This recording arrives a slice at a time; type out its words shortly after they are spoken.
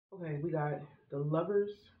Okay, we got the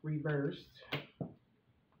Lovers reversed,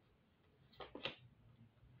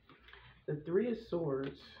 the Three of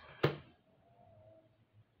Swords,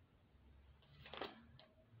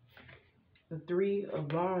 the Three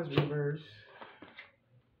of Wands reversed,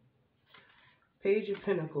 Page of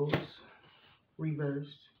Pentacles reversed,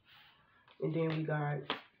 and then we got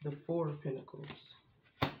the Four of Pentacles.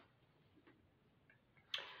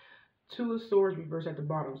 Two of Swords reversed at the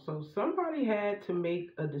bottom. So somebody had to make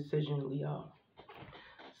a decision, Leo.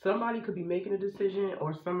 Somebody could be making a decision,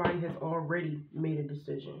 or somebody has already made a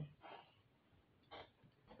decision.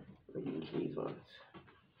 Let me use these ones.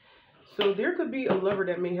 So there could be a lover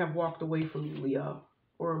that may have walked away from you, Leo.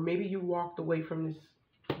 Or maybe you walked away from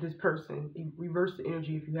this person. You reverse the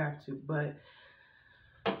energy if you have to. But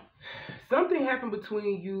something happened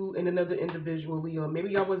between you and another individual, Leo.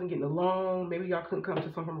 Maybe y'all wasn't getting along. Maybe y'all couldn't come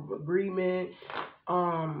to some form of agreement.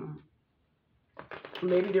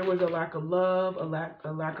 Maybe there was a lack of love, a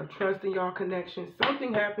lack of trust in y'all connection.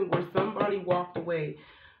 Something happened where somebody walked away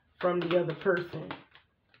from the other person.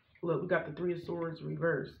 Look, we got the Three of Swords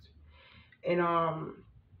reversed. And I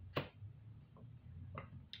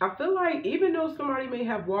feel like even though somebody may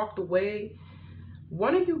have walked away,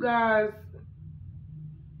 one of you guys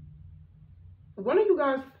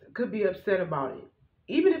could be upset about it.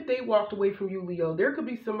 Even if they walked away from you, Leo, there could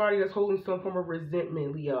be somebody that's holding some form of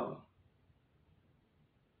resentment, Leo.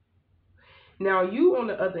 Now, you, on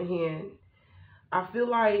the other hand, I feel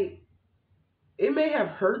like it may have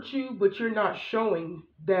hurt you, but you're not showing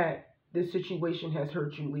that this situation has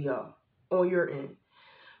hurt you, Leo, on your end.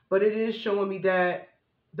 But it is showing me that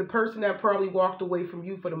the person that probably walked away from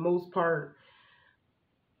you for the most part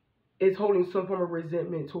is holding some form of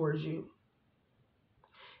resentment towards you.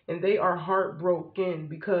 And they are heartbroken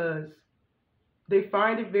because they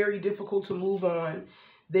find it very difficult to move on.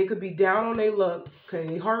 They could be down on their luck. Okay,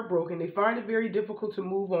 they heartbroken. They find it very difficult to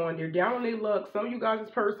move on. They're down on their luck. Some of you guys, this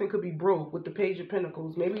person could be broke with the Page of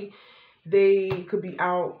Pentacles. Maybe they could be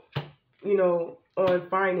out, you know, on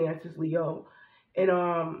finances, Leo. And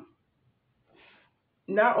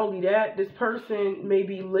not only that, this person may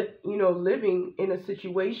be, living in a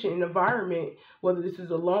situation, an environment, whether this is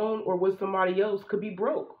alone or with somebody else, could be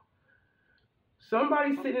broke.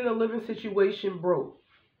 Somebody sitting in a living situation broke.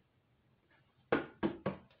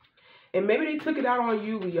 And maybe they took it out on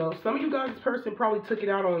you, Leo. Some of you guys, this person probably took it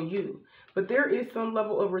out on you. But there is some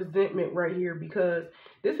level of resentment right here because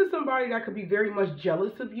this is somebody that could be very much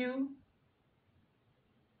jealous of you.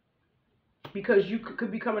 Because you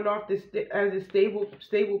could be coming off this as a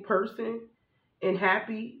stable person and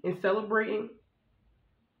happy and celebrating.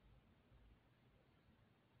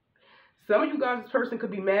 Some of you guys, this person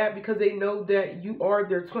could be mad because they know that you are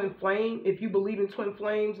their twin flame. If you believe in twin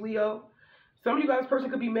flames, Leo. Some of you guys, this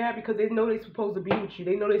person could be mad because they know they're supposed to be with you.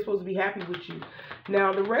 They know they're supposed to be happy with you.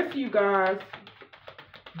 Now, the rest of you guys,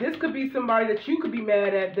 this could be somebody that you could be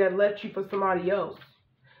mad at that left you for somebody else.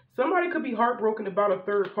 Somebody could be heartbroken about a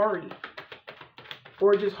third party.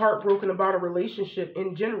 Or just heartbroken about a relationship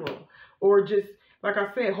in general. Or just, like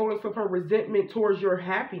I said, holding some kind of resentment towards your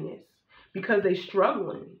happiness. Because they're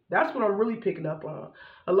struggling. That's what I'm really picking up on.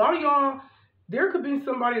 A lot of y'all, there could be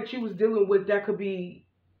somebody that you was dealing with that could be,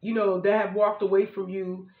 that have walked away from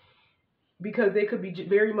you because they could be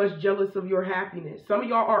very much jealous of your happiness. Some of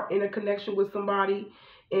y'all are in a connection with somebody,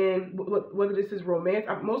 and whether this is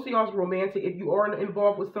romantic, most of y'all is romantic. If you are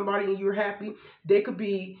involved with somebody and you're happy, they could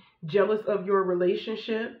be jealous of your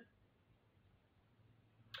relationship.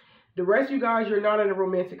 The rest of you guys, you're not in a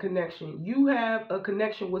romantic connection. You have a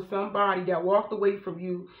connection with somebody that walked away from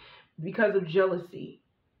you because of jealousy.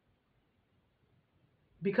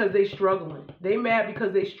 Because they're struggling. They mad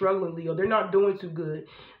because they're struggling, Leo. They're not doing too good.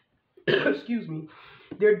 Excuse me.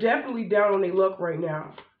 They're definitely down on their luck right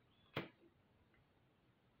now.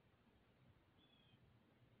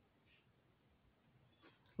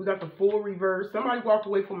 We got the Fool reverse. Somebody walked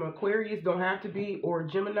away from an Aquarius. Don't have to be. Or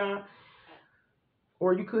Gemini.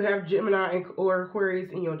 Or you could have Gemini or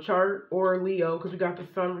Aquarius in your chart. Or Leo. Because we got the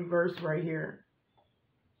Sun reverse right here.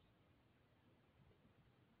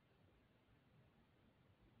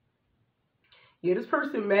 Yeah, this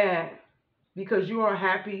person mad because you are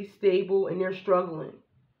happy, stable, and they're struggling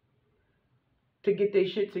to get their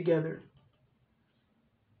shit together.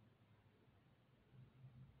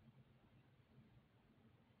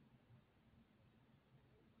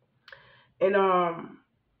 And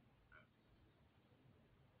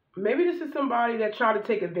maybe this is somebody that tried to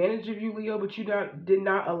take advantage of you, Leo, but you did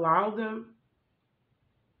not allow them.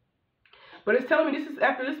 But it's telling me this is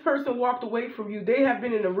after this person walked away from you. They have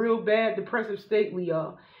been in a real bad depressive state,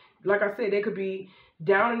 Leo. like I said, they could be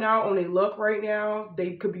down and out on their luck right now.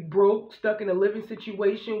 They could be broke, stuck in a living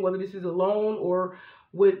situation, whether this is alone or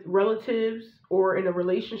with relatives or in a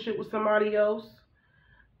relationship with somebody else.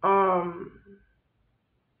 Um,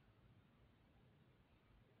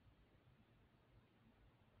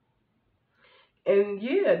 and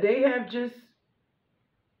yeah,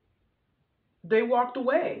 they walked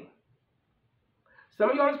away. Some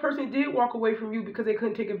of y'all, this person did walk away from you because they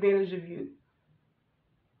couldn't take advantage of you.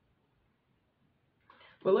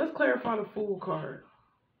 But let's clarify the Fool card.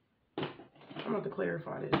 I'm going to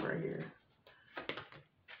clarify this right here.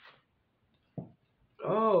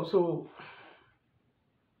 Oh, so...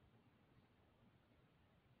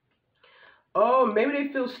 Oh, maybe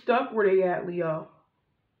they feel stuck where they at, Leo.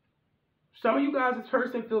 Some of you guys, this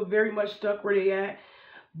person feel very much stuck where they at,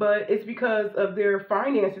 but it's because of their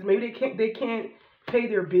finances. Maybe they can't pay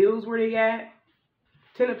their bills where they at.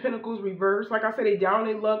 Ten of Pentacles reversed. Like I said, they down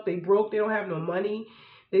in luck. They broke. They don't have no money.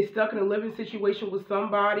 They stuck in a living situation with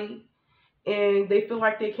somebody, and they feel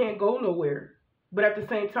like they can't go nowhere. But at the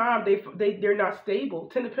same time, they're not stable.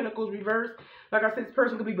 Ten of Pentacles reversed. Like I said, this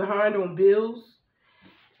person could be behind on bills.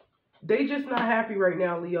 They just not happy right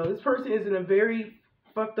now, Leo. This person is in a very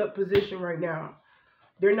fucked up position right now.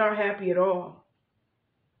 They're not happy at all.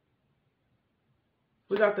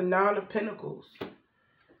 We got the Nine of Pentacles.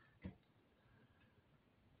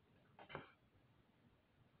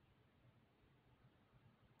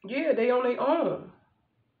 Yeah, they on their own.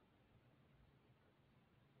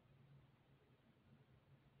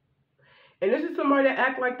 And this is somebody that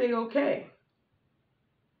act like they okay.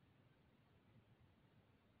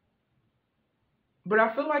 But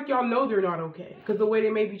I feel like y'all know they're not okay because the way they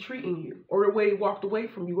may be treating you or the way they walked away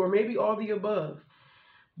from you or maybe all the above.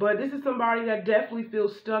 But this is somebody that definitely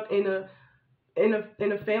feels stuck in a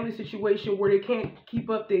family situation where they can't keep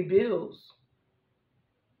up their bills.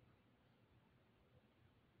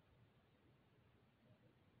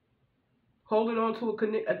 Holding on to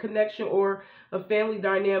a connection or a family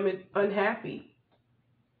dynamic unhappy.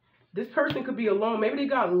 This person could be alone. Maybe they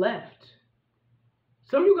got left.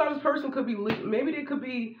 Some of you guys, this person could be, maybe they could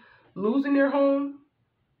be losing their home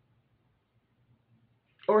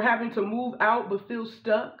or having to move out but feel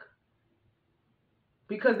stuck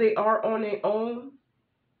because they are on their own.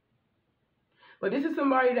 But this is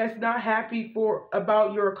somebody that's not happy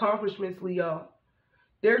about your accomplishments, Leo.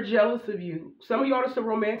 They're jealous of you. Some of y'all, it's a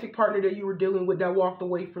romantic partner that you were dealing with that walked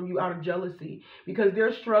away from you out of jealousy because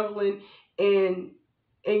they're struggling and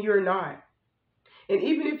you're not. And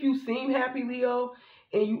even if you seem happy, Leo,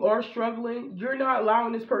 and you are struggling, you're not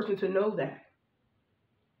allowing this person to know that.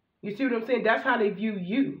 You see what I'm saying? That's how they view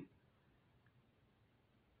you.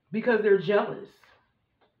 Because they're jealous.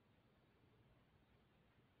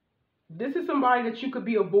 This is somebody that you could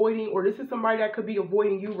be avoiding, or this is somebody that could be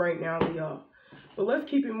avoiding you right now, Leo. But let's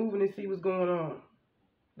keep it moving and see what's going on.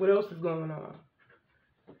 What else is going on?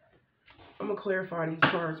 I'm going to clarify these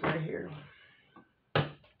cards right here.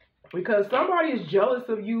 Because somebody is jealous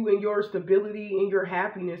of you and your stability and your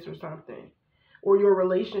happiness or something. Or your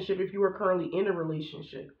relationship if you are currently in a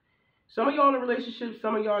relationship. Some of y'all in a relationship,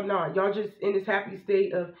 some of y'all not. Y'all just in this happy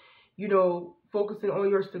state of, you know, focusing on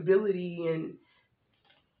your stability and,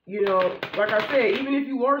 you know, like I said, even if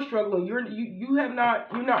you are struggling, you're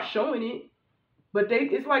not showing it. But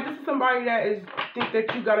it's like this is somebody that think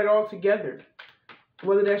that you got it all together.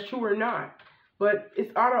 Whether that's true or not. But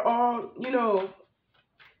it's out of all, you know,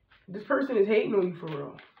 this person is hating on you for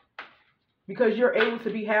real. Because you're able to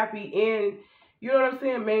be happy and, you know what I'm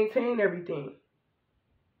saying, maintain everything.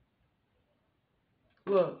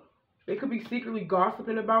 Look, they could be secretly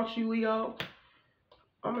gossiping about you, Leo.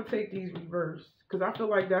 I'm going to take these reverse. Because I feel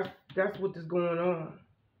like that's what is going on.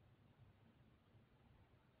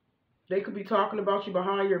 They could be talking about you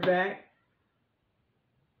behind your back.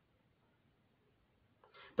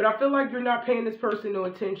 But I feel like you're not paying this person no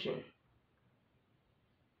attention.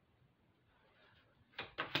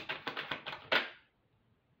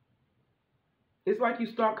 It's like you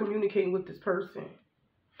stop communicating with this person.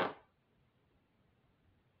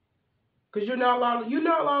 Because you're not allowing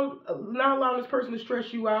this person to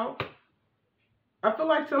stress you out. I feel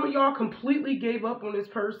like some of y'all completely gave up on this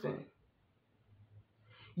person.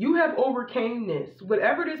 You have overcame this.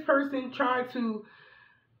 Whatever this person tried to,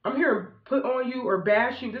 I'm here, put on you or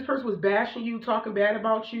bash you. This person was bashing you, talking bad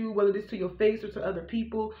about you, whether it's to your face or to other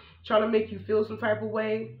people, trying to make you feel some type of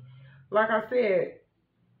way. Like I said,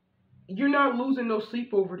 you're not losing no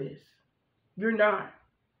sleep over this. You're not.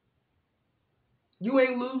 You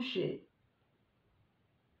ain't lose shit.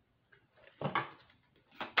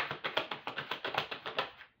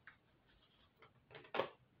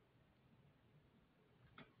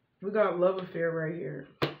 we got love affair right here.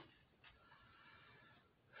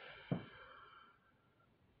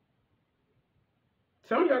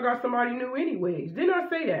 Some of y'all got somebody new anyways. Didn't I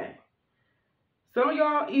say that? Some of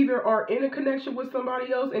y'all either are in a connection with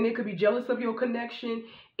somebody else and they could be jealous of your connection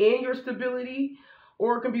and your stability,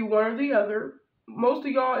 or it can be one or the other. Most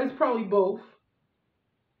of y'all is probably both.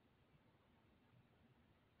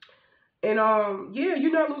 And yeah,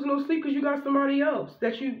 you're not losing no sleep because you got somebody else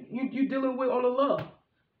that you dealing with on the low.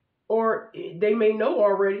 Or they may know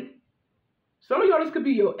already. Some of y'all, this could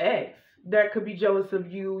be your ex that could be jealous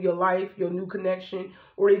of you, your life, your new connection,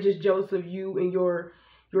 or they just jealous of you and your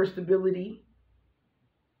stability.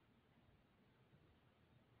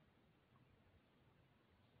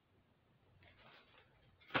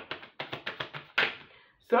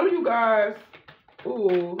 Some of you guys,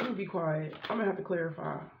 ooh, let me be quiet. I'm gonna have to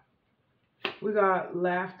clarify. We got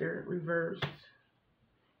laughter reversed,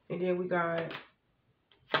 and then we got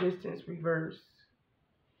distance reversed.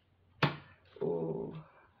 Ooh.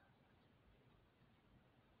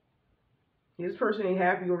 This person ain't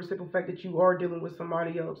happy over the simple fact that you are dealing with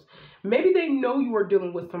somebody else. Maybe they know you are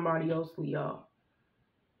dealing with somebody else, Leo.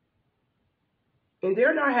 And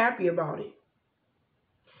they're not happy about it.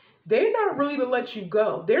 They're not really to let you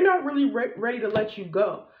go. They're not really ready to let you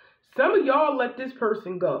go. Some of y'all let this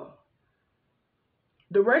person go.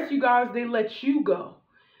 The rest of you guys, they let you go.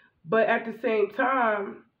 But at the same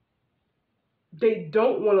time, they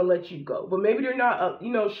don't want to let you go. But maybe they're not,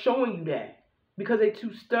 showing you that because they're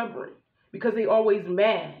too stubborn. Because they always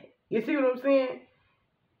mad. You see what I'm saying?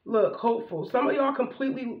 Look, hopeful. Some of y'all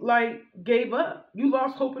completely, gave up. You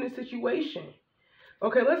lost hope in the situation.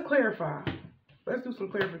 Okay, let's clarify. Let's do some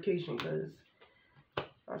clarification because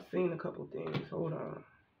I've seen a couple things. Hold on.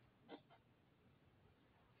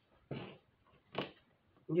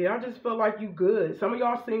 Yeah, I just feel like you good. Some of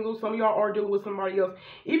y'all single. Some of y'all are dealing with somebody else.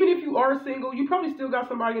 Even if you are single, you probably still got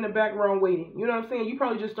somebody in the background waiting. You know what I'm saying? You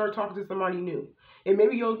probably just start talking to somebody new. And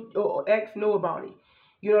maybe your ex know about it.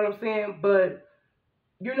 You know what I'm saying? But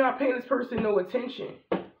you're not paying this person no attention.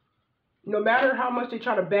 No matter how much they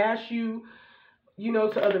try to bash you,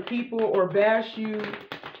 to other people or bash you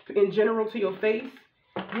in general to your face,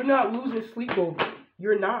 you're not losing sleep over it.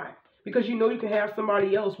 You're not. Because you know you can have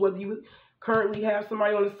somebody else, whether you currently have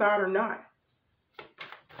somebody on the side or not.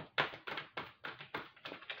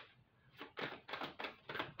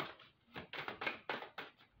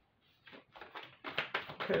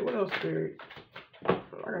 Okay, what else, Spirit? I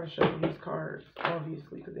gotta show you these cards,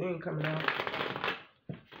 obviously, because they ain't coming out.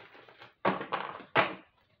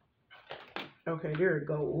 Okay, there we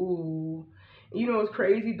go. Ooh. You know what's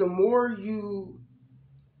crazy? The more you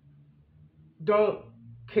don't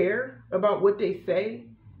care about what they say,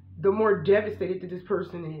 the more devastated that this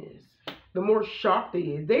person is. The more shocked they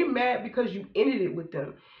is. They mad because you ended it with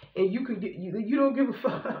them. And you don't give a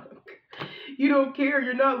fuck. You don't care.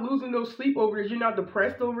 You're not losing no sleep over this. You're not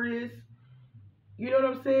depressed over this. You know what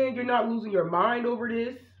I'm saying? You're not losing your mind over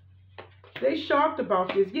this. They shocked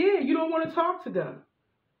about this. Yeah, you don't want to talk to them.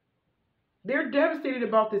 They're devastated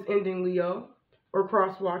about this ending, Leo, or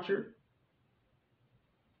cross watcher.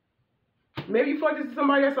 Maybe you feel like this is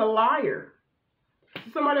somebody that's a liar. This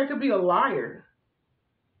is somebody that could be a liar.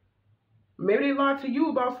 Maybe they lied to you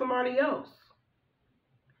about somebody else.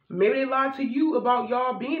 Maybe they lied to you about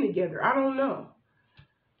y'all being together. I don't know.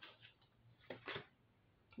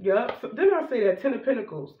 Yup. So, didn't I say that? 10 of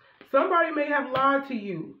Pentacles. Somebody may have lied to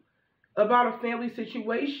you about a family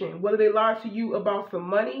situation. Whether they lied to you about some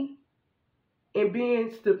money and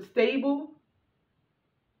being stable,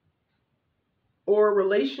 or a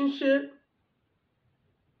relationship.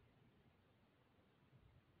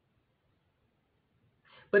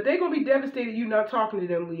 But they're going to be devastated you not talking to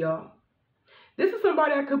them, Leo. This is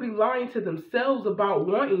somebody that could be lying to themselves about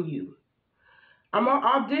wanting you.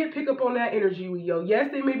 I did pick up on that energy, Leo.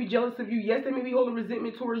 Yes, they may be jealous of you. Yes, they may be holding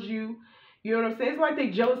resentment towards you. You know what I'm saying? It's like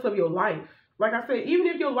they're jealous of your life. Like I said, even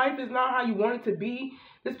if your life is not how you want it to be,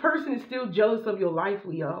 this person is still jealous of your life,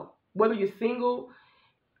 Leo. Whether you're single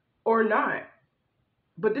or not.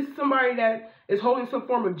 But this is somebody that is holding some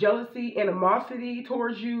form of jealousy, animosity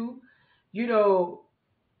towards you. You know,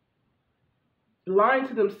 lying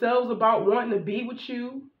to themselves about wanting to be with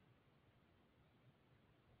you.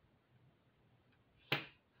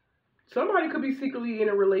 Somebody could be secretly in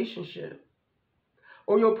a relationship.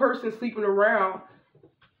 Or your person sleeping around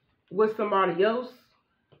with somebody else.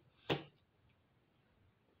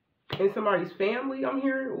 In somebody's family, I'm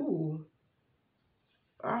hearing. Ooh.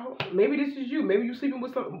 Maybe this is you. Maybe you're sleeping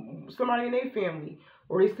with somebody in their family.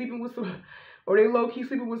 Or they sleeping with or they low-key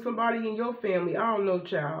sleeping with somebody in your family. I don't know,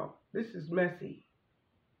 child. This is messy.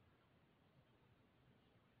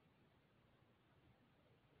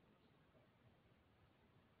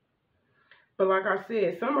 But like I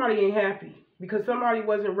said, somebody ain't happy because somebody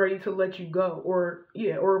wasn't ready to let you go, or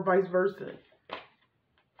yeah, or vice versa.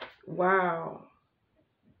 Wow.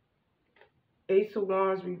 Ace of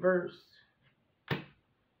Wands reversed.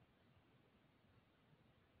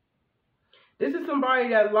 This is somebody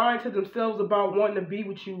that lied to themselves about wanting to be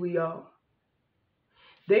with you, Leo.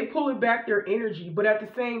 They pulling back their energy, but at the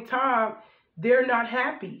same time, they're not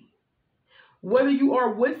happy. Whether you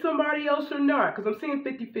are with somebody else or not, because I'm seeing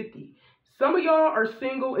 50-50. Some of y'all are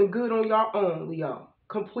single and good on your own, Leo.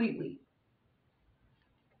 Completely.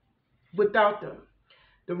 Without them.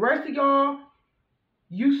 The rest of y'all,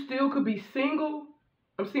 you still could be single.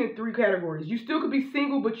 I'm seeing 3 categories. You still could be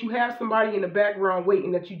single, but you have somebody in the background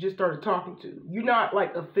waiting that you just started talking to. You're not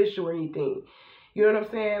like official or anything. You know what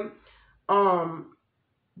I'm saying?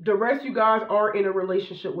 The rest of you guys are in a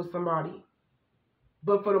relationship with somebody.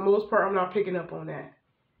 But for the most part, I'm not picking up on that.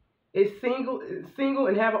 It's single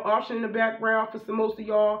and have an option in the background for some most of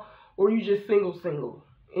y'all, or you just single,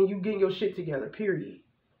 and you getting your shit together, period.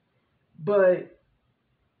 But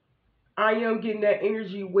I am getting that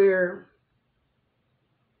energy where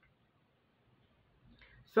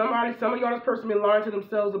some of y'all, this person been lying to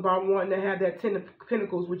themselves about wanting to have that 10 of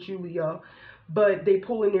Pentacles with you, Leo, but they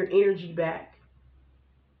pulling their energy back.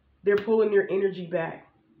 They're pulling their energy back.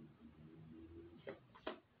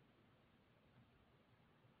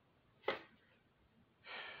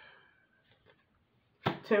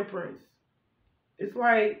 Temperance. It's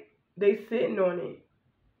like they sitting on it.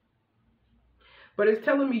 But it's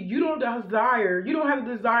telling me you don't have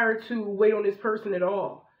the desire to wait on this person at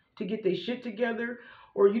all, to get their shit together,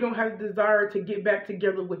 or you don't have the desire to get back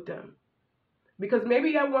together with them. Because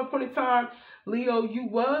maybe at one point in time, Leo, you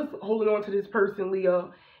was holding on to this person,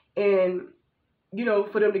 Leo, and, you know,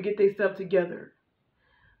 for them to get their stuff together.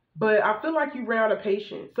 But I feel like you ran out of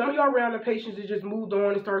patience. Some of y'all ran out of patience and just moved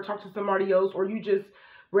on and started talking to somebody else, or you just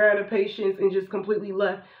ran out of patience and just completely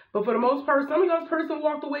left. But for the most part, some of y'all's person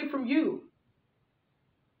walked away from you.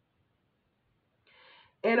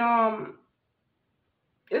 And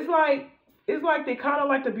it's like they kind of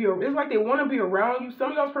like to be, it's like they want to be around you.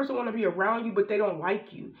 Some of y'all's person want to be around you, but they don't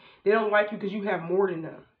like you. They don't like you because you have more than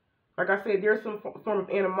them. Like I said, there's some form of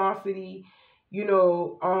animosity, you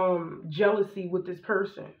know, jealousy with this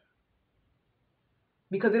person.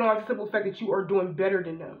 Because they don't like the simple fact that you are doing better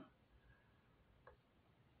than them.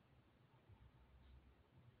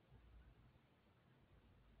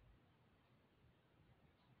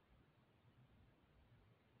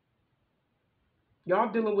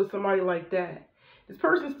 Y'all dealing with somebody like that. This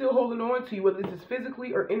person's still holding on to you, whether this is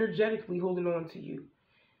physically or energetically holding on to you.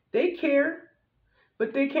 They care,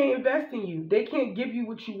 but they can't invest in you. They can't give you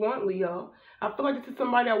what you want, Leo. I feel like this is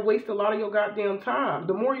somebody that wastes a lot of your goddamn time.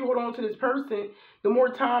 The more you hold on to this person, the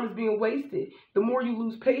more time is being wasted. The more you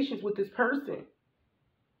lose patience with this person.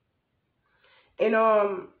 And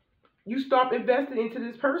you stop investing into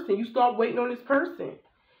this person. You stop waiting on this person.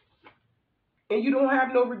 And you don't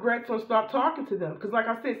have no regrets on stop talking to them. Because like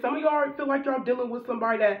I said, some of y'all feel like y'all dealing with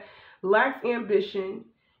somebody that lacks ambition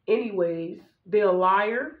anyways. They're a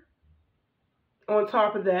liar. On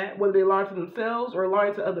top of that, whether they lie to themselves or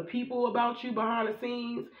lying to other people about you behind the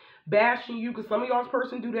scenes, bashing you, because some of y'all's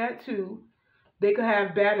person do that too. They could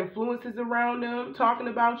have bad influences around them, talking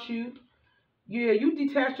about you. Yeah, you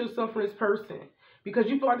detach yourself from this person because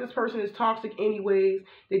you feel like this person is toxic anyways.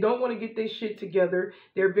 They don't want to get their shit together.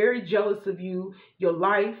 They're very jealous of you, your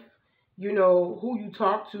life, you know, who you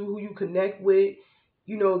talk to, who you connect with,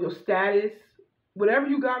 you know, your status, whatever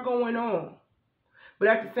you got going on. But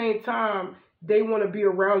at the same time, they want to be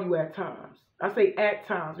around you at times. I say at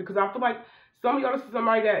times because I feel like some of y'all, this is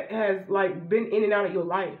somebody that has like been in and out of your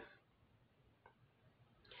life.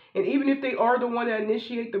 And even if they are the one that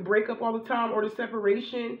initiate the breakup all the time or the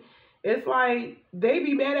separation, it's like they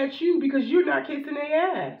be mad at you because you're not kissing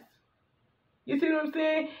their ass. You see what I'm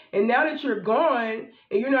saying? And now that you're gone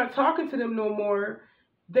and you're not talking to them no more,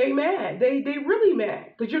 they mad. They really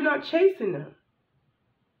mad because you're not chasing them.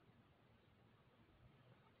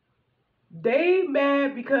 They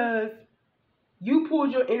mad because you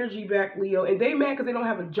pulled your energy back, Leo. And they mad because they don't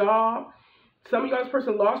have a job. Some of y'all, this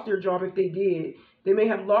person lost their job if they did. They may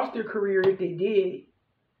have lost their career if they did.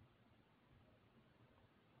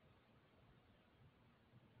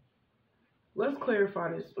 Let's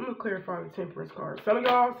clarify this. I'm going to clarify the Temperance card. Some of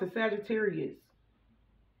y'all, it's a Sagittarius.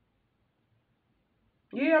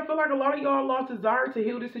 Yeah, I feel like a lot of y'all lost desire to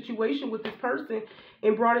heal this situation with this person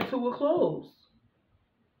and brought it to a close.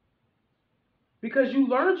 because you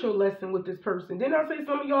learned your lesson with this person. Didn't I say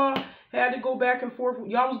some of y'all had to go back and forth?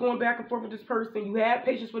 Y'all was going back and forth with this person. You had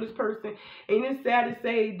patience with this person. And it's sad to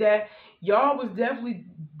say that y'all was definitely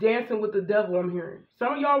dancing with the devil, I'm hearing.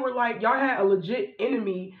 Some of y'all were like, y'all had a legit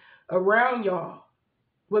enemy around y'all,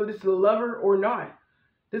 whether this is a lover or not.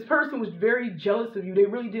 This person was very jealous of you. They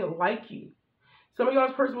really didn't like you. Some of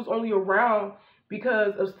y'all's person was only around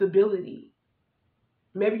because of stability.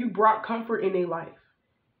 Maybe you brought comfort in their life.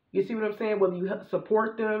 You see what I'm saying? Whether you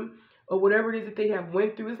support them or whatever it is that they have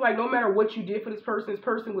went through. It's like no matter what you did for this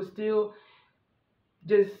person was still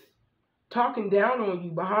just talking down on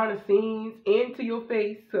you behind the scenes and to your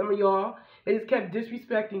face. Some of y'all, they just kept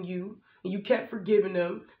disrespecting you and you kept forgiving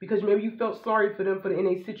them because maybe you felt sorry for them in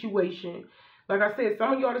a situation. Like I said,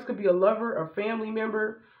 some of y'all, this could be a lover, a family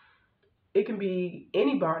member. It can be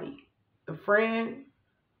anybody, a friend.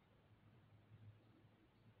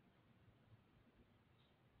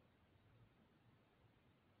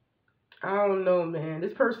 I don't know, man.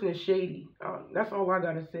 This person is shady. That's all I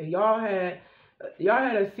gotta say. Y'all had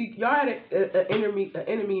an enemy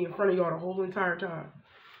in front of y'all the whole entire time.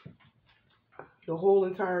 The whole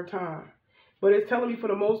entire time. But it's telling me for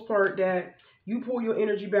the most part that you pull your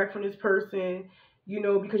energy back from this person, you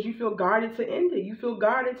know, because you feel guided to end it. You feel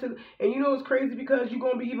guided to, and you know it's crazy because you're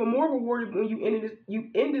gonna be even more rewarded when you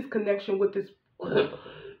end this connection with this.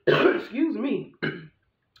 Excuse me,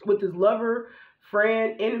 with this lover,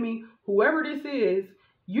 friend, enemy, whoever this is,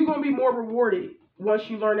 you're going to be more rewarded once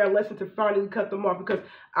you learn that lesson to finally cut them off. Because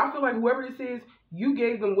I feel like whoever this is, you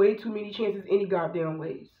gave them way too many chances any goddamn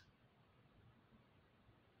ways.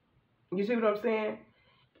 You see what I'm saying?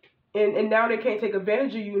 And now they can't take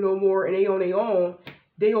advantage of you no more and they on their own.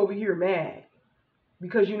 They over here mad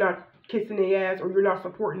because you're not kissing their ass or you're not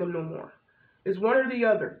supporting them no more. It's one or the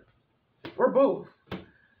other. Or both.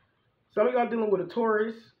 Some of y'all dealing with a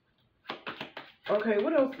Taurus. Okay,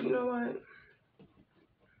 what else? You know what?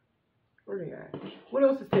 Where they at? What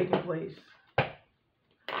else is taking place?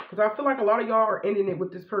 Because I feel like a lot of y'all are ending it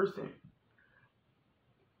with this person.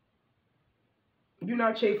 You're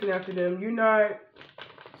not chasing after them. You're not.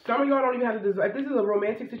 Some of y'all don't even have to desire. If this is a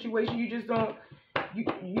romantic situation, you just don't.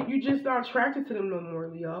 You just not attracted to them no more,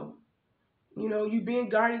 Leo. You know, you being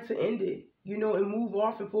guided to end it. You know, and move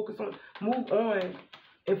on and focus on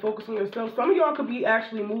yourself. Some of y'all could be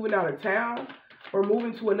actually moving out of town or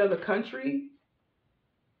moving to another country.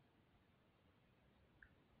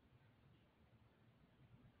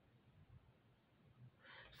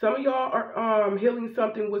 Some of y'all are healing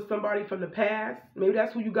something with somebody from the past. Maybe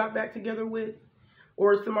that's who you got back together with.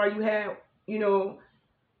 Or somebody you had, you know,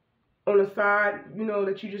 on the side, you know,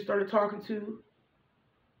 that you just started talking to.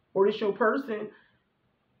 Or this your person.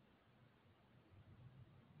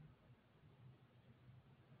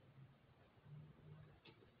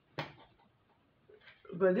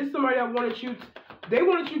 But this is somebody that wanted you, they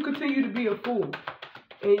wanted you to continue to be a fool.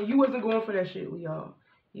 And you wasn't going for that shit, y'all.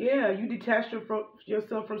 Yeah, you detached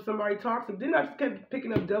yourself from somebody toxic. Then I just kept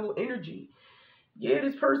picking up devil energy. Yeah,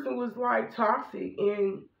 this person was like toxic.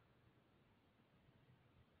 And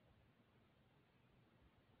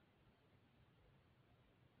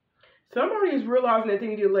somebody is realizing that they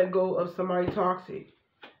need to let go of somebody toxic.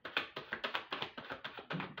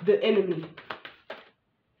 The enemy.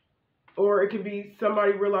 Or it could be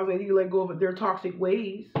somebody realizing they need to let go of their toxic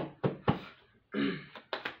ways.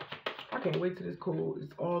 I can't wait till this cold is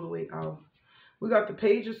all the way out. We got the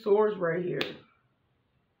Page of Swords right here.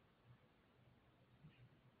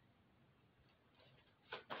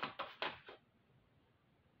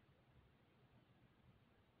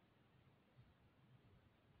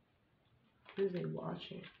 Who's they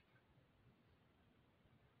watching?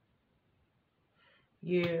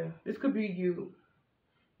 Yeah, this could be you.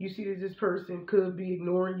 You see that this person could be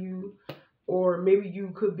ignoring you, or maybe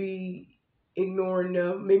you could be ignoring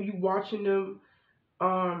them. Maybe you watching them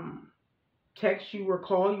text you or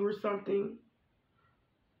call you or something.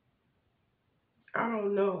 I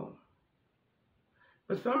don't know.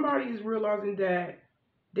 But somebody is realizing that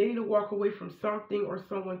they need to walk away from something or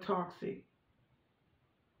someone toxic.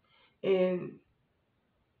 And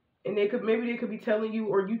they could, maybe they could be telling you,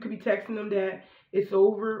 or you could be texting them that it's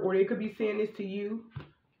over, or they could be saying this to you.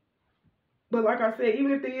 But like I said,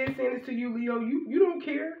 even if they is saying this to you, Leo, you don't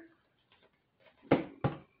care.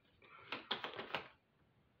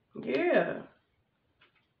 Yeah.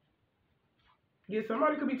 Yeah,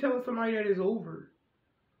 somebody could be telling somebody that it's over.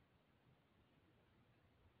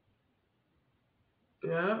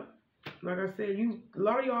 Yeah. Like I said, a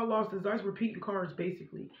lot of y'all lost desire. Repeating cards,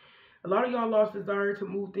 basically. A lot of y'all lost desire to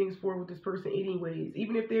move things forward with this person anyways.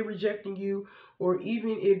 Even if they're rejecting you, or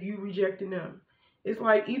even if you rejecting them. It's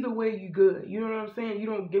like either way you good. You know what I'm saying? You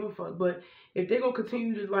don't give a fuck. But if they gonna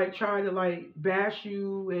continue to like try to like bash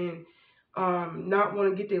you and not want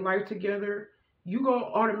to get their life together, you gonna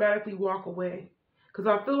automatically walk away. Cause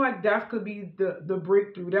I feel like that could be the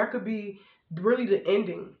breakthrough. That could be really the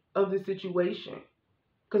ending of the situation.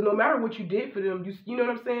 Cause no matter what you did for them, you know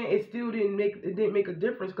what I'm saying? It didn't make a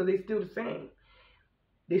difference because they still the same.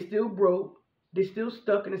 They still broke. They still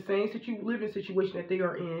stuck in the same living situation that they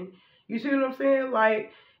are in. You see what I'm saying?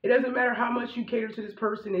 Like, it doesn't matter how much you cater to this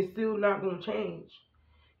person, they still not gonna change.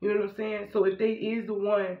 You know what I'm saying? So if they is the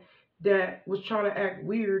one that was trying to act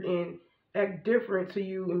weird and act different to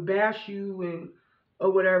you and bash you and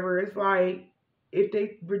or whatever, it's like if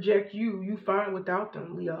they reject you, you fine without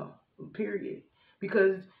them, Leo. Period.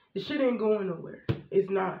 Because the shit ain't going nowhere. It's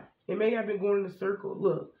not. It may have been going in a circle.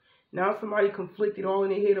 Look, now somebody conflicted all in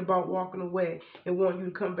their head about walking away and want you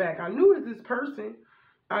to come back. I knew it was this person.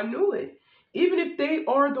 I knew it. Even if they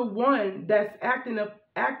are the one that's acting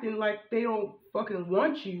like they don't fucking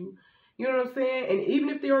want you, you know what I'm saying? And even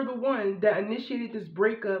if they are the one that initiated this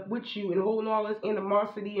breakup with you and holding all this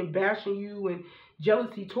animosity and bashing you and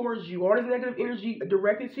jealousy towards you, all this negative energy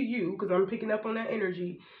directed to you, because I'm picking up on that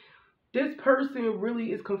energy, this person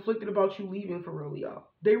really is conflicted about you leaving for real, y'all.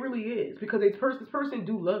 They really is. Because this person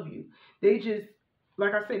do love you. They just,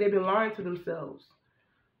 like I said, they've been lying to themselves.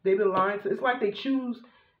 They've been lying to, it's like they choose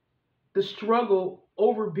the struggle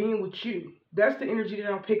over being with you. That's the energy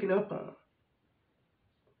that I'm picking up on.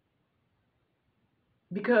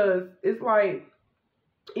 Because it's like,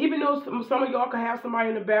 even though some of y'all can have somebody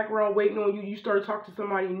in the background waiting on you, you start talking to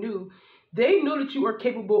somebody new, they know that you are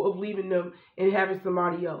capable of leaving them and having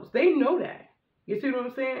somebody else. They know that. You see what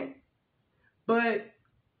I'm saying? But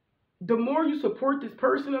the more you support this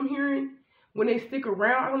person, I'm hearing, when they stick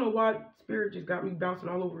around, I don't know why Spirit just got me bouncing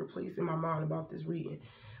all over the place in my mind about this reading.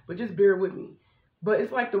 But just bear with me. But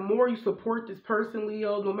it's like the more you support this person,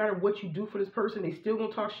 Leo, no matter what you do for this person, they still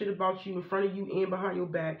gonna talk shit about you in front of you and behind your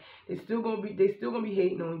back. They still gonna be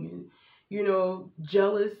hating on you. You know,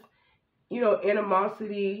 jealous, you know,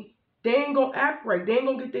 animosity. They ain't gonna act right. They ain't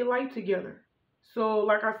gonna get their life together. So,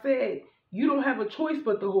 like I said, you don't have a choice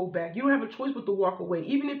but to hold back. You don't have a choice but to walk away.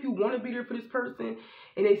 Even if you want to be there for this person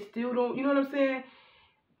and they still don't, you know what I'm saying?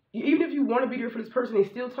 Even if you want to be there for this person, they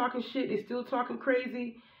still talking shit, they still talking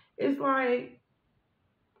crazy. It's like,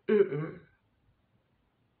 you're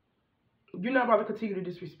not about to continue to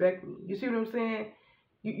disrespect me. You see what I'm saying?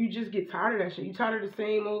 You just get tired of that shit. You tired of the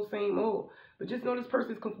same old. But just know this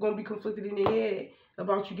person's going to be conflicted in their head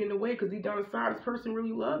about you getting away, because deep down inside, this person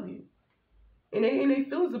really love you. And they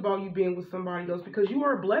feelings about you being with somebody else, because you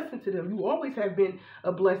are a blessing to them. You always have been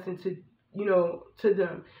a blessing to, you know, to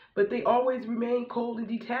them. But they always remain cold and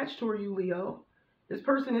detached toward you, Leo. This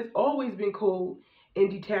person has always been cold and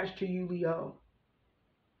detached to you, Leo.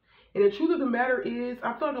 And the truth of the matter is,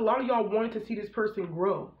 I felt a lot of y'all wanted to see this person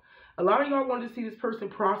grow. A lot of y'all wanted to see this person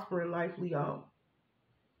prosper in life, Leo.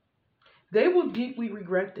 They will deeply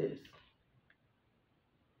regret this.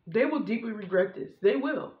 They will deeply regret this. They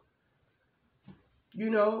will. You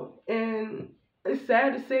know, and it's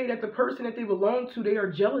sad to say that the person that they belong to, they are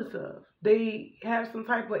jealous of. They have some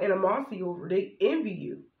type of animosity over. They envy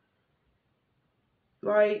you.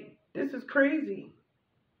 Like, this is crazy.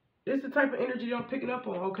 This is the type of energy that I'm picking up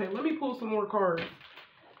on. Okay, let me pull some more cards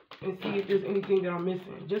and see if there's anything that I'm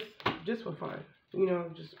missing. Just for fun. You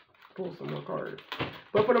know, just pull some more cards.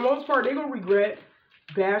 But for the most part, they're going to regret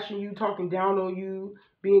bashing you, talking down on you,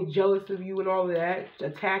 being jealous of you and all of that,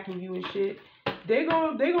 attacking you and shit. They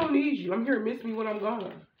gonna need you. I'm here, miss me when I'm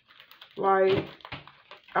gone. Like,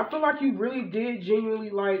 I feel like you really did genuinely,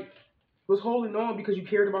 like, was holding on because you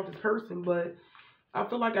cared about this person, but I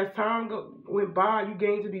feel like as time went by, you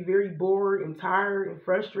gained to be very bored and tired and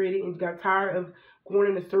frustrated, and got tired of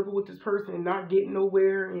going in a circle with this person and not getting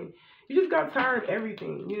nowhere, and you just got tired of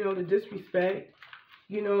everything, you know, the disrespect,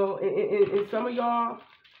 you know, and some of y'all,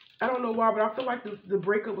 I don't know why, but I feel like the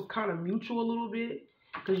breakup was kind of mutual a little bit,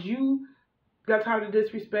 because you got tired of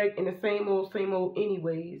disrespect and the same old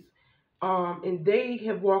anyways, and they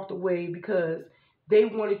have walked away because they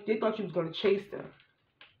thought you was going to chase them.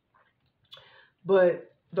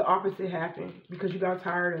 But the opposite happened because you got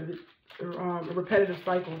tired of it, a repetitive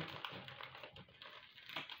cycle.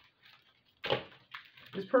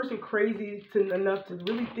 This person crazy enough to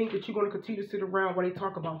really think that you're going to continue to sit around while they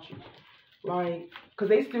talk about you. Like, because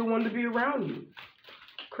they still wanted to be around you.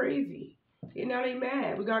 Crazy. And now they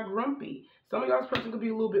mad. We got grumpy. Some of y'all's person could be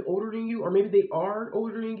a little bit older than you, or maybe they are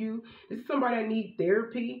older than you. This is somebody that needs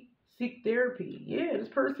therapy. Seek therapy. Yeah, this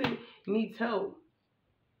person needs help.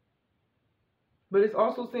 But it's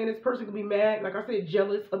also saying this person could be mad, like I said,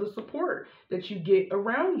 jealous of the support that you get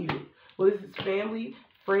around you. Well, this is family,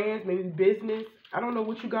 friends, maybe business. I don't know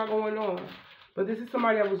what you got going on. But this is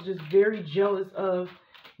somebody that was just very jealous of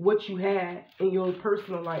what you had in your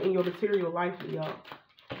personal life, in your material life, y'all.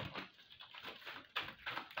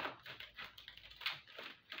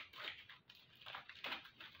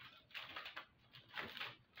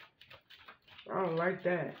 I don't like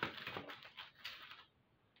that.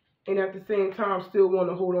 And at the same time, still want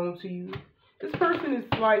to hold on to you. This person is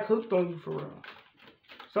like hooked on you for real.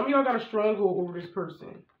 Some of y'all got a stronghold over this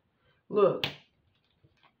person. Look,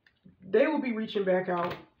 they will be reaching back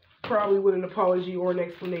out, probably with an apology or an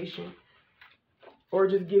explanation, or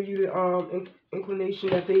just give you the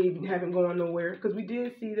inclination that they haven't gone nowhere. Because we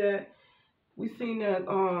did see that. We seen that.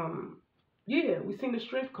 Yeah, we seen the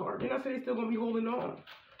strength card. Then I said they still gonna be holding on.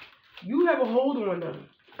 You have a hold on them.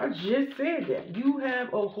 I just said that. You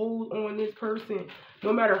have a hold on this person.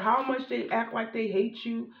 No matter how much they act like they hate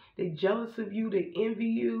you, they jealous of you, they envy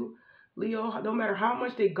you, Leo, no matter how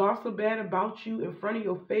much they gossip bad about you in front of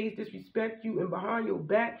your face, disrespect you, and behind your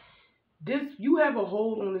back, you have a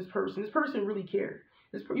hold on this person. This person really cares.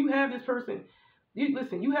 You have this person.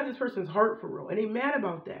 Listen, you have this person's heart for real, and they mad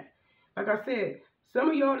about that. Like I said, some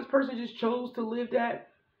of y'all, this person just chose to live that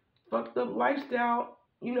fucked up lifestyle,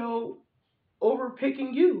 you know, over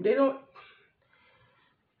picking you.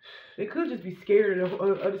 They could just be scared of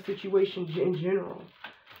the situation in general.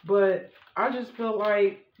 But I just feel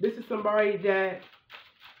like this is somebody that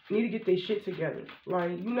need to get their shit together.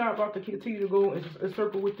 Like, you're not about to continue to go in a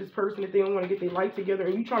circle with this person if they don't want to get their life together,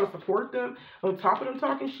 and you trying to support them on top of them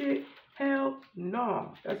talking shit. Hell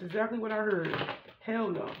no. That's exactly what I heard. Hell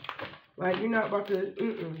no. Like, you're not about to,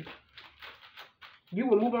 You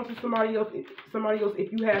will move on to somebody else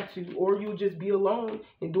if you have to, or you'll just be alone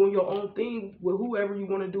and doing your own thing with whoever you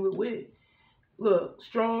want to do it with. Look,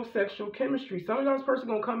 strong sexual chemistry. Some of y'all's person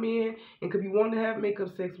gonna come in and could be wanting to have makeup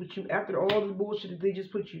sex with you after all the bullshit that they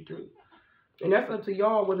just put you through. And that's up to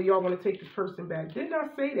y'all whether y'all want to take this person back. Didn't I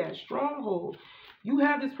say that? Stronghold. You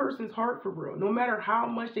have this person's heart for real. No matter how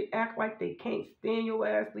much they act like they can't stand your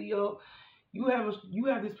ass, Leo, you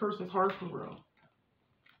have this person's heart for real.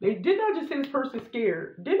 They did not just say this person's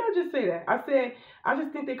scared. Didn't I just say that? I said I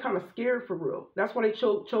just think they kind of scared for real. That's why they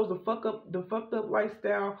chose the fucked up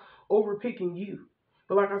lifestyle over picking you.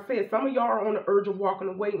 But like I said, some of y'all are on the urge of walking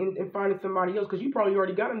away and finding somebody else because you probably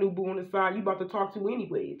already got a new boo on the side you about to talk to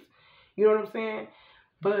anyways. You know what I'm saying?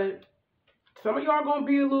 But some of y'all gonna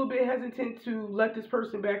be a little bit hesitant to let this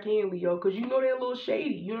person back in, Leo, because you know they're a little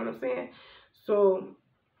shady. You know what I'm saying? So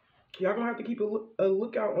y'all gonna have to keep a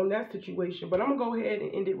lookout on that situation. But I'm gonna go ahead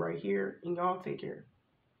and end it right here, and y'all take care.